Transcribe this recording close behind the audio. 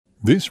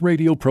This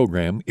radio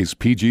program is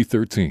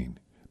PG-13.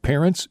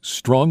 Parents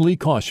strongly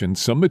caution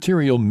some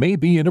material may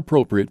be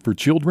inappropriate for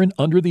children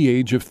under the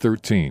age of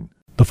 13.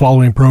 The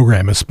following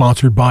program is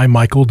sponsored by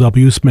Michael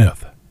W.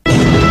 Smith. The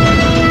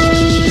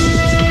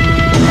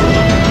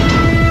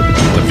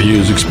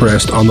views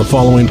expressed on the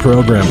following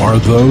program are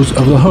those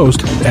of the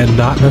host and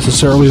not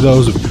necessarily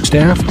those of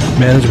staff,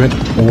 management,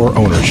 or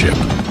ownership.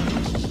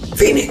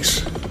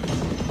 Phoenix,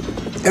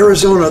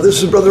 Arizona,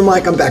 this is Brother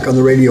Mike. I'm back on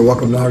the radio.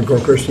 Welcome to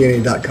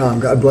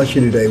HardcoreChristianity.com. God bless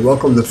you today.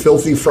 Welcome to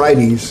Filthy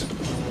Fridays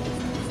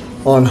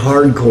on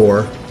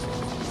Hardcore.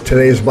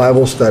 Today's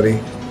Bible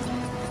study,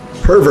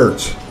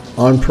 Perverts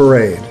on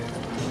Parade.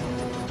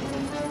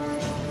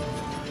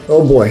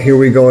 Oh boy, here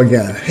we go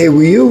again. Hey,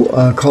 will you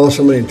call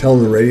somebody and tell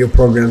them the radio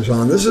program's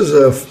on? This is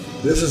a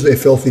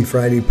Filthy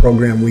Friday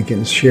program we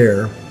can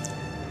share.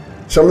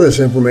 Some of this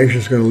information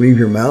is going to leave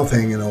your mouth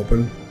hanging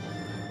open.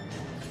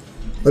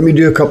 Let me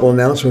do a couple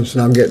announcements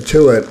and I'll get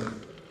to it.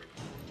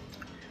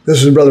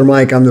 This is Brother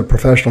Mike. I'm the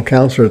professional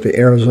counselor at the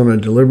Arizona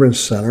Deliverance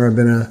Center. I've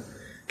been a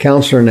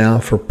counselor now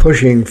for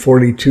pushing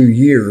 42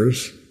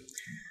 years.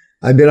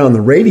 I've been on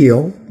the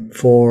radio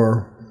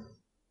for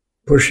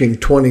pushing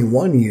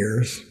 21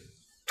 years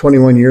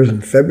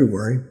in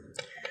February.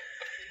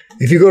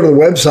 If you go to the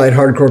website,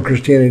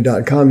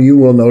 hardcorechristianity.com, you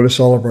will notice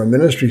all of our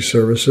ministry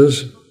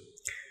services.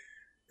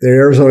 The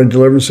Arizona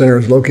Deliverance Center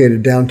is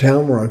located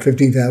downtown. We're on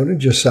 15th Avenue,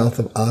 just south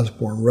of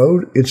Osborne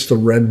Road. It's the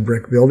red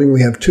brick building.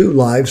 We have 2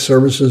 live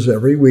services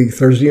every week,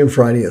 Thursday and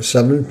Friday at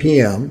 7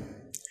 p.m.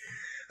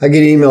 I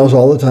get emails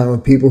all the time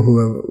of people who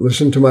have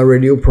listened to my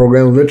radio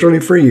program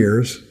literally for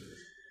years,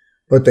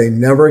 but they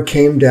never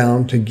came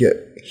down to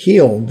get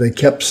healed. They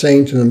kept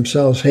saying to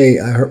themselves, hey,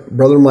 I heard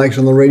Brother Mike's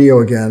on the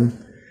radio again.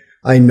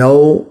 I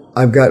know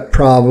I've got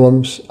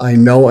problems. I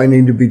know I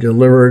need to be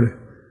delivered.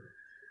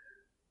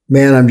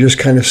 Man, I'm just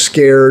kind of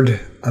scared.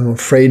 I'm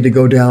afraid to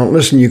go down.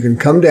 Listen, you can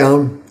come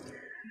down.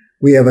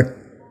 We have a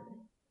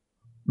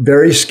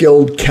very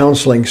skilled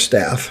counseling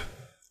staff,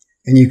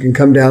 and you can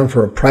come down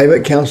for a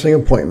private counseling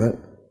appointment.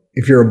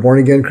 If you're a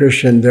born-again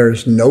Christian,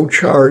 there's no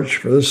charge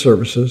for the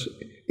services.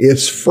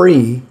 It's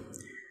free,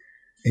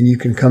 and you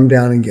can come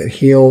down and get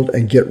healed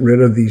and get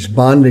rid of these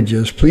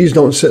bondages. Please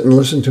don't sit and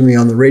listen to me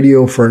on the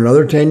radio for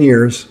another 10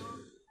 years,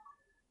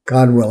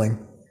 God willing.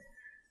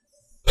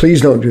 Please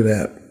don't do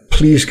that.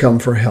 Please come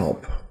for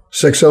help.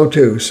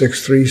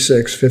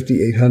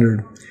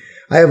 602-636-5800.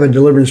 I have a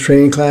deliverance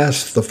training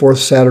class the 4th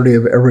Saturday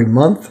of every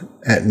month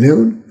at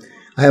noon.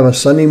 I have a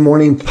Sunday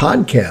morning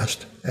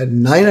podcast at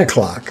 9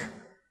 o'clock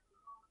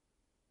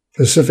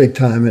Pacific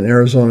time and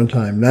Arizona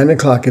time. 9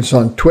 o'clock. It's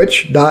on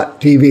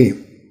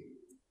twitch.tv.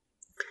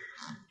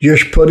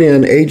 Just put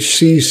in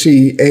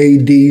HCCADC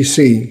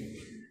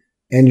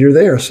and you're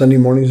there Sunday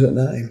mornings at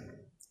 9.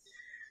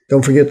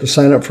 Don't forget to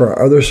sign up for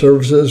our other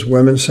services,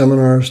 women's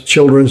seminars,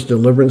 children's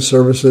deliverance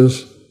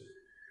services.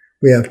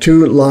 We have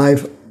 2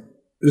 live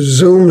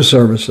Zoom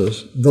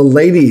services. The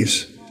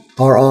ladies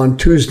are on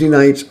Tuesday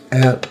nights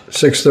at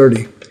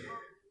 6:30.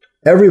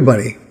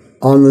 Everybody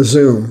on the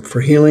Zoom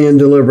for healing and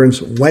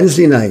deliverance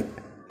Wednesday night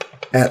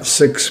at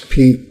 6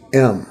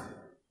 p.m.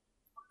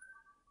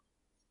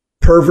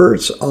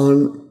 Perverts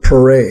on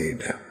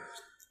Parade.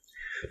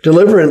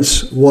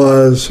 Deliverance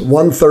was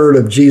 1/3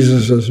 of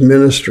Jesus'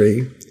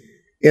 ministry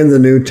in the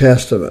New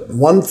Testament.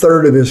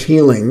 1/3 of his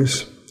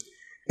healings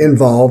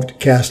involved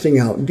casting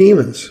out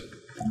demons.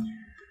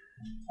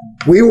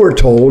 We were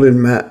told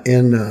in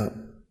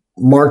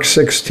Mark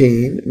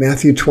 16,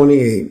 Matthew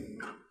 28,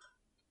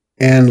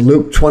 and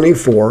Luke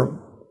 24,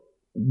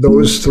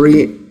 those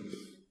 3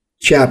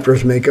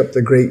 chapters make up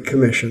the Great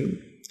Commission.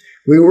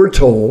 We were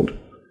told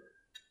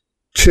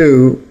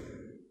to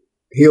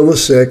heal the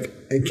sick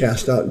and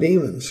cast out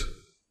demons.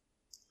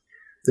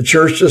 The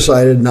church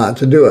decided not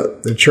to do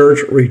it. The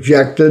church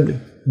rejected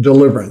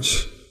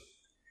deliverance.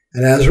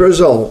 And as a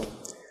result,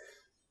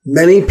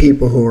 many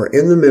people who are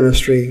in the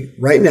ministry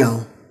right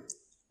now,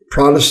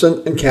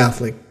 Protestant and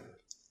Catholic,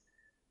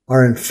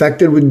 are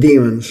infected with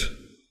demons,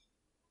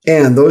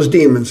 and those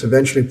demons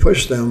eventually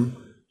push them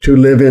to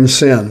live in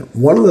sin.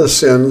 One of the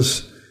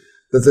sins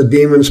that the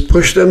demons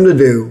push them to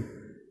do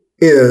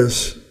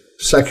is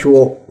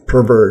sexual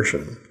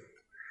perversion.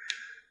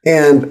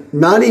 And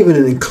not even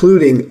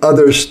including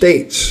other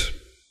states.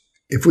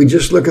 If we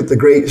just look at the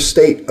great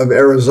state of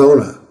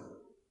Arizona,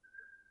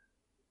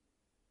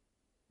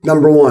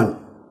 number 1,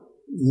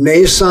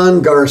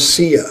 Nason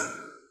Garcia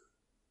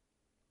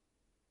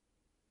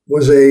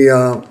was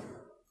a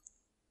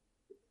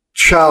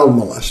child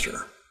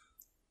molester.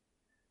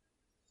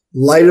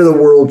 Light of the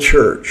World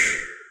Church,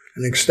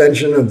 an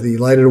extension of the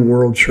Light of the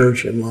World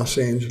Church in Los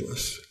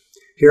Angeles.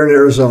 Here in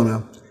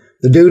Arizona,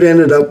 the dude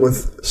ended up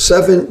with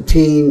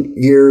 17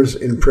 years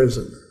in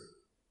prison.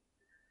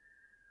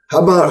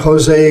 How about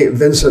Jose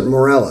Vincent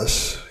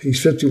Morales?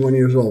 He's 51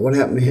 years old. What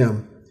happened to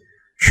him?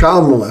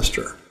 Child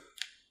molester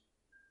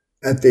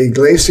at the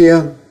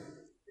Iglesia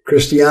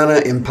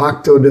Cristiana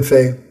Impacto de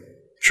Fe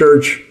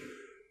Church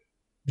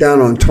down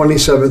on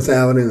 27th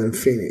Avenue in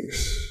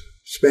Phoenix,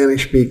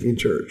 Spanish-speaking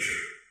church.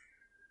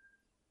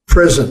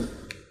 Prison.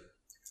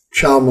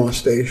 child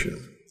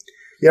molestation.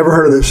 You ever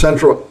heard of the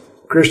Central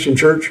Christian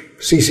Church,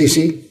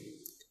 CCC?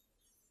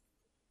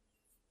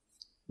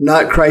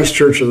 Not Christ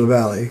Church of the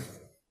Valley.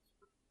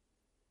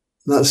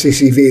 Not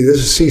CCV,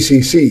 this is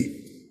CCC.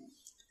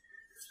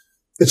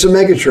 It's a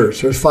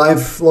megachurch. There's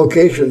 5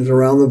 locations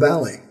around the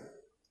valley.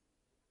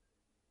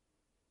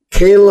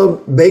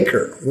 Caleb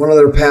Baker, one of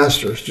their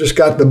pastors, just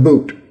got the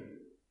boot.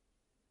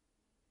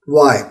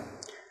 Why?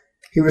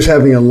 He was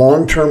having a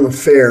long-term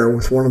affair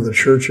with one of the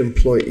church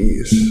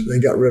employees. They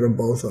got rid of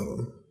both of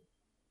them.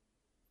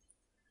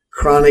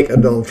 Chronic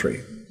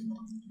adultery.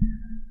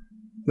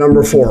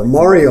 Number 4,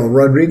 Mario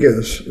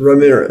Ramirez,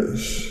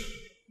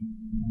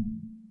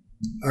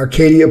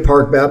 Arcadia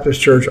Park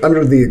Baptist Church,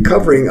 under the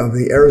covering of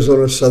the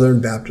Arizona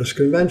Southern Baptist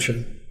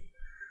Convention.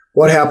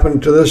 What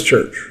happened to this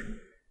church?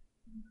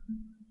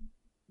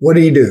 What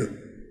did he do?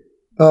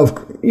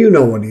 Oh, you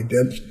know what he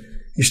did.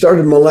 He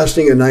started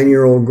molesting a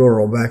 9-year-old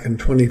girl back in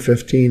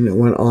 2015. It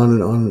went on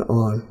and on and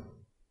on.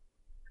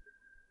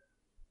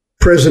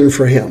 Prison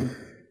for him.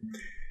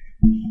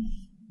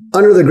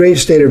 Under the great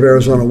state of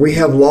Arizona, we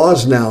have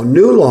laws now,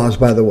 new laws,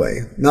 by the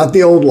way, not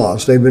the old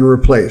laws. They've been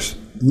replaced.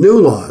 New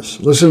laws.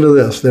 Listen to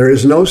this. There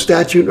is no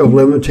statute of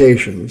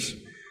limitations.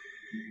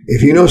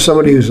 If you know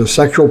somebody who's a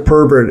sexual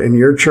pervert in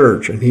your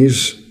church and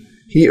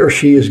he or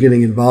she is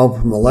getting involved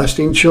with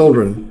molesting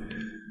children,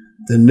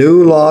 the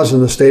new laws in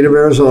the state of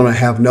Arizona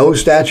have no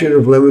statute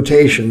of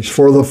limitations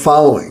for the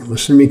following.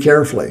 Listen to me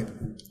carefully.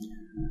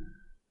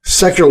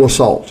 Sexual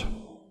assault.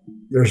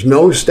 There's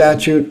no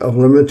statute of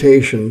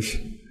limitations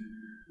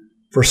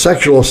for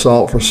sexual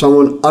assault for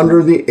someone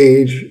under the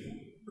age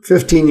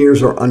 15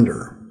 years or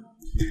under.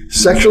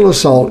 Sexual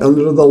assault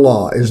under the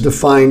law is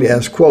defined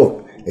as,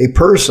 quote, a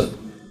person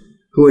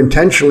who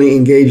intentionally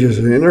engages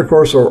in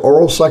intercourse or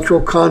oral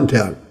sexual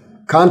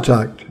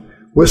contact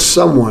with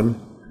someone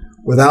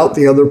without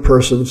the other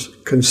person's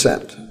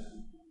consent.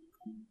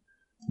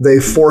 They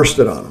forced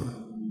it on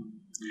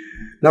them.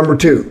 Number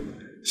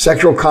 2,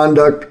 sexual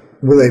conduct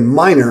with a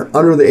minor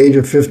under the age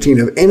of 15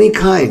 of any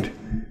kind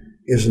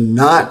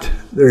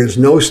there is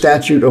no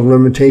statute of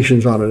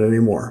limitations on it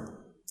anymore.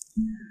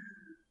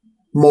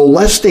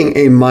 Molesting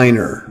a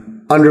minor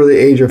under the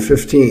age of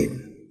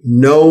 15,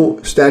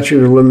 no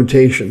statute of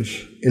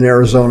limitations in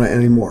Arizona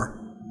anymore.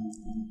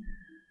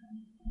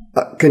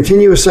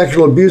 Continuous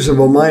sexual abuse of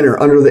a minor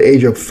under the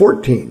age of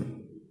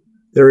 14,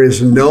 there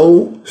is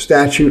no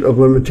statute of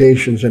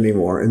limitations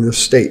anymore in this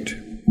state.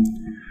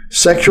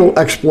 Sexual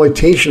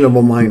exploitation of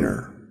a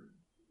minor,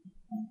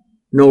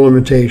 no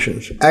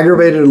limitations.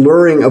 Aggravated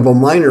luring of a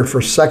minor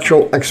for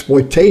sexual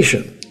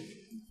exploitation,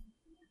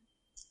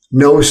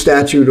 no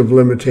statute of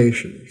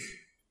limitations.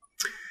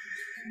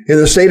 In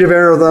the state of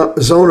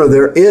Arizona,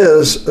 there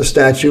is a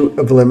statute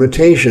of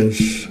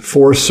limitations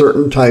for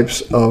certain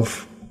types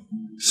of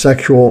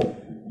sexual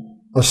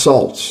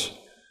assaults.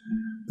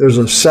 There's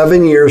a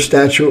 7-year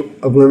statute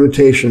of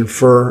limitation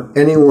for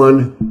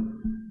anyone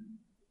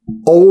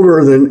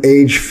older than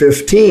age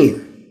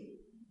 15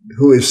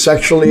 who is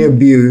sexually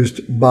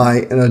abused by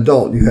an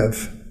adult. You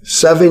have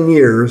 7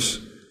 years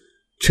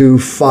to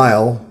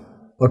file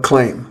a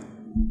claim.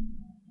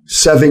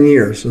 7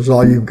 years is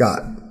all you've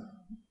got.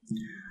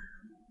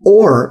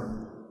 Or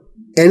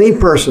any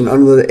person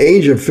under the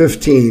age of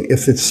 15,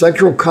 if its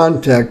sexual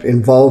contact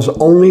involves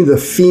only the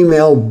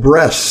female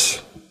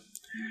breasts.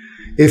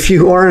 If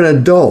you are an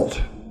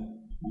adult,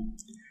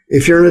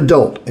 if you're an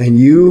adult and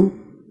you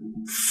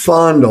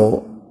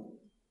fondle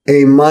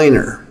a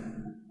minor,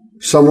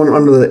 someone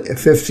under the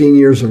 15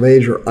 years of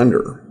age or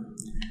under,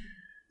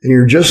 and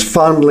you're just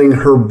fondling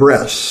her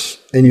breasts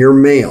and you're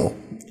male,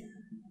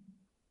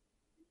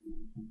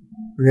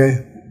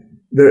 okay,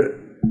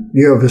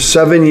 you have a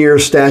 7-year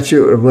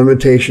statute of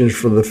limitations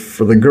for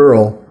the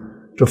girl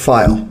to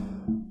file.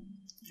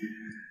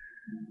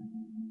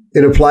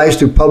 It applies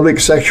to public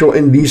sexual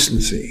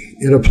indecency.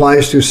 It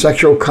applies to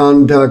sexual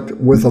conduct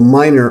with a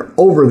minor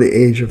over the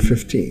age of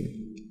 15.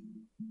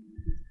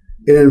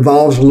 It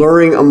involves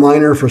luring a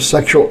minor for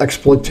sexual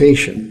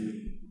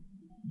exploitation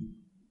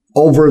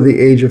over the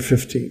age of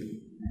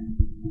 15.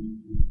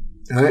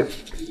 All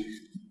right?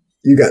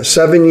 You got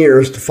 7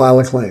 years to file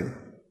a claim.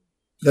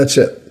 That's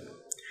it.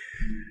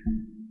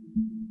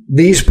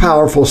 These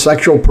powerful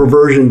sexual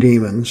perversion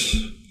demons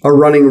are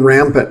running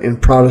rampant in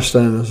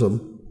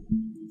Protestantism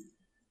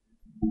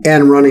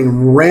and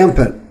running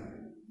rampant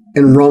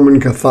in Roman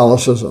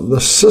Catholicism. The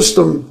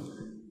system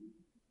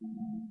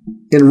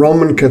in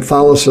Roman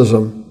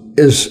Catholicism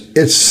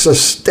it's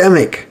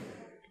systemic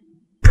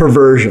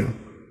perversion.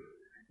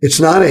 It's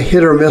not a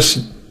hit or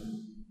miss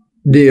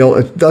deal.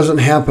 It doesn't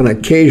happen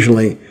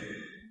occasionally.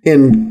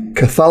 In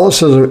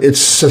Catholicism, it's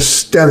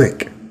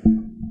systemic.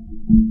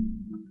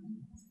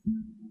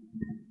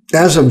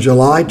 As of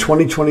July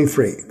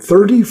 2023,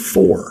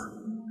 34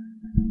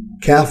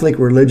 Catholic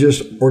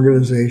religious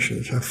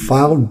organizations have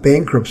filed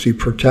bankruptcy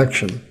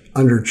protection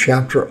under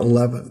Chapter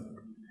 11.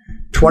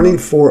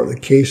 24 of the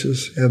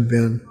cases have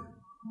been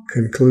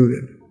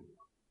concluded.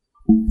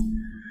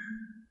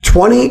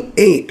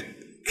 28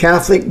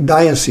 Catholic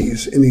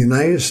dioceses in the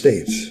United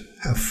States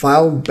have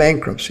filed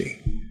bankruptcy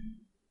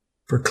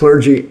for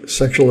clergy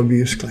sexual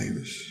abuse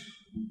claims.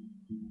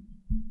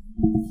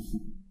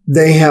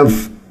 They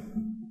have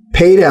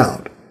paid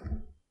out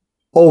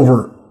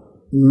over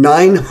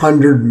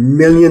 $900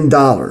 million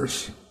to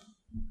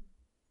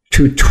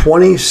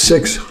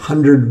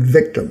 2,600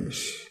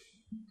 victims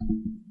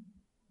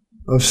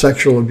of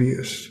sexual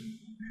abuse.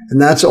 And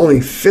that's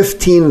only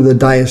 15 of the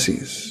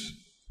dioceses.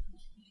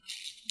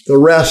 The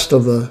rest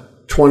of the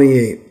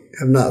 28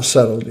 have not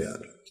settled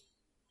yet.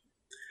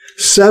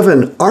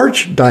 7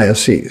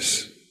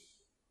 archdioceses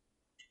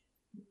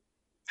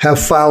have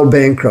filed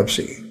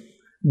bankruptcy.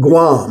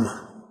 Guam,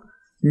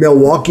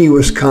 Milwaukee,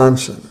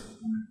 Wisconsin,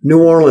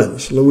 New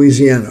Orleans,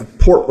 Louisiana,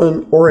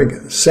 Portland,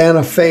 Oregon,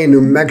 Santa Fe, New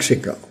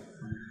Mexico,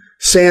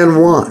 San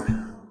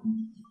Juan,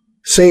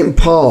 St.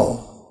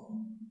 Paul,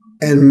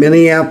 and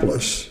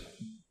Minneapolis,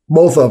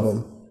 both of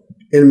them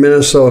in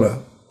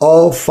Minnesota,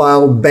 all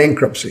filed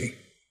bankruptcy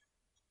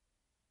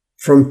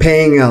from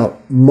paying out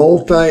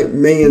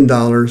multi-million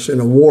dollars in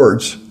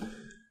awards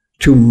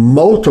to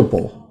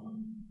multiple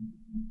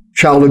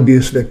child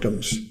abuse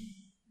victims.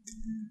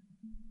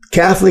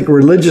 Catholic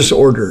religious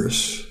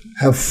orders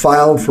have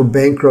filed for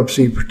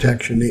bankruptcy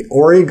protection. The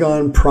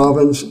Oregon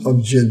province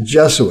of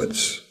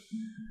Jesuits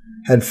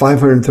had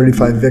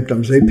 535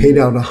 victims. They paid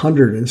out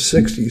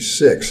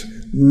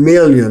 $166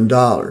 million.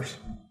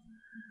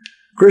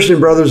 Christian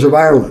Brothers of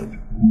Ireland,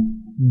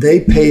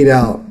 they paid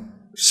out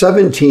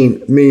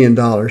 $17 million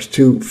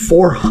to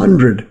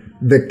 400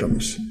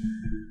 victims.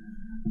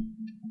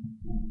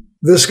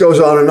 This goes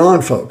on and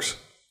on, folks.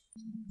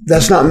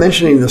 That's not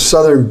mentioning the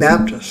Southern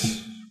Baptists.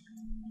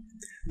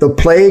 The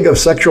plague of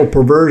sexual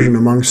perversion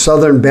among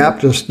Southern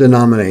Baptist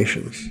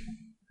denominations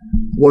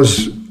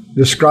was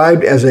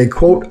described as a,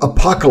 quote,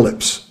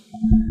 apocalypse.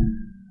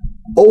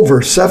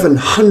 Over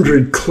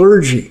 700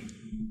 clergy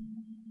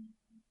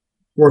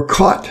were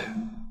caught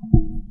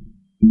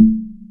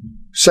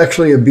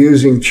sexually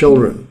abusing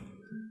children.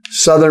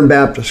 Southern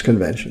Baptist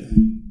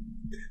Convention.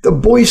 The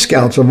Boy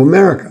Scouts of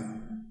America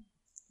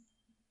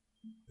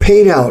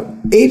paid out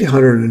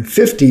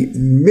 $850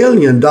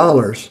 million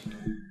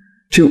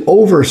to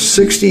over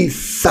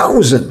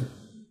 60,000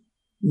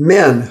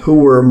 men who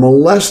were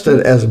molested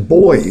as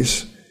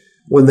boys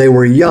when they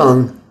were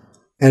young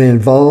and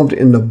involved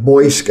in the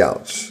Boy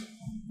Scouts.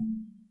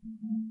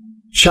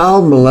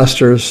 Child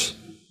molesters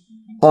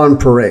on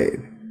parade.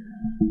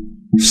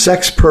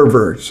 Sex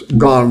perverts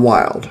gone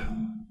wild.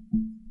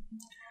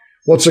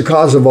 What's the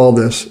cause of all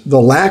this? The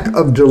lack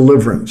of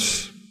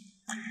deliverance.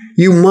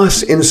 You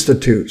must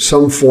institute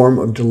some form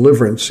of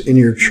deliverance in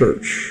your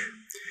church.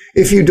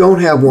 If you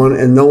don't have one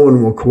and no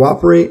one will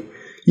cooperate,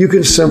 you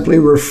can simply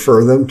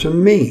refer them to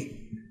me.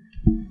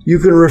 You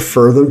can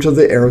refer them to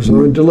the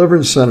Arizona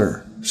Deliverance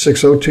Center,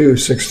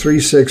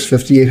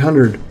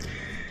 602-636-5800.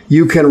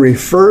 You can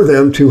refer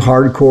them to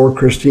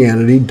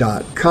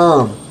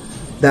hardcorechristianity.com.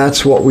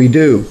 That's what we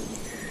do.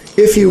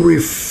 If you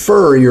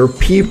refer your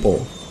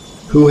people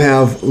who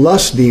have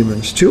lust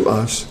demons to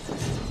us,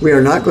 we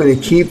are not going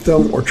to keep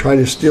them or try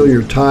to steal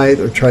your tithe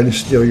or try to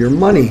steal your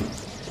money.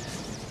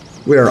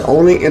 We are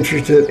only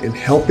interested in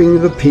helping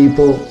the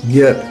people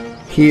get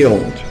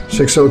healed.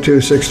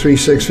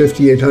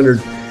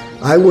 602-636-5800.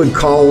 I would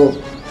call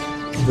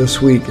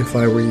this week if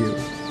I were you.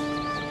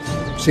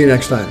 See you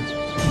next time.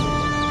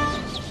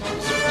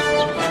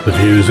 The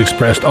views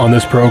expressed on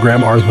this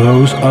program are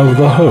those of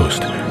the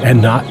host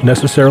and not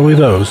necessarily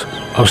those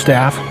of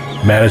staff,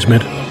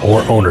 management,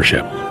 or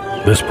ownership.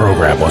 This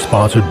program was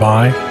sponsored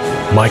by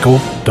Michael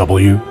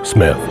W.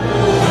 Smith.